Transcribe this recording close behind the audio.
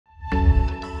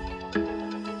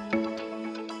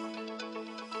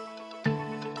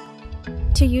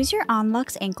To use your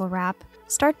OnLux ankle wrap,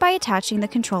 start by attaching the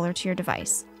controller to your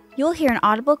device. You'll hear an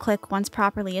audible click once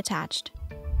properly attached.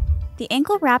 The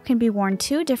ankle wrap can be worn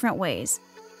two different ways.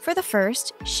 For the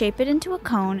first, shape it into a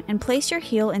cone and place your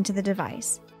heel into the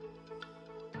device.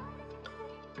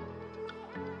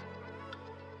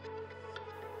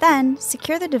 Then,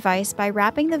 secure the device by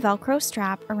wrapping the Velcro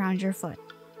strap around your foot.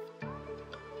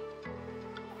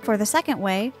 For the second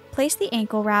way, place the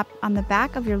ankle wrap on the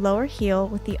back of your lower heel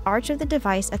with the arch of the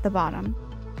device at the bottom.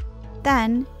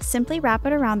 Then, simply wrap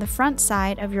it around the front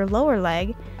side of your lower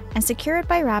leg and secure it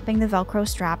by wrapping the Velcro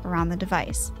strap around the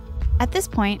device. At this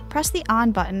point, press the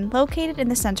on button located in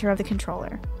the center of the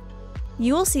controller.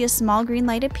 You will see a small green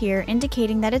light appear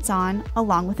indicating that it's on,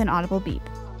 along with an audible beep.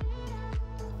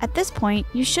 At this point,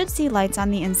 you should see lights on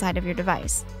the inside of your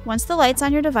device. Once the lights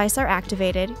on your device are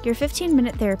activated, your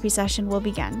 15-minute therapy session will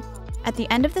begin. At the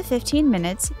end of the 15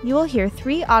 minutes, you will hear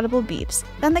 3 audible beeps,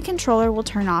 then the controller will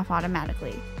turn off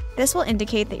automatically. This will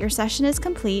indicate that your session is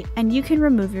complete and you can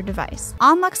remove your device.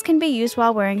 OnLux can be used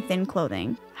while wearing thin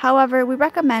clothing. However, we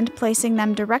recommend placing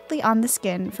them directly on the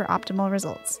skin for optimal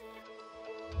results.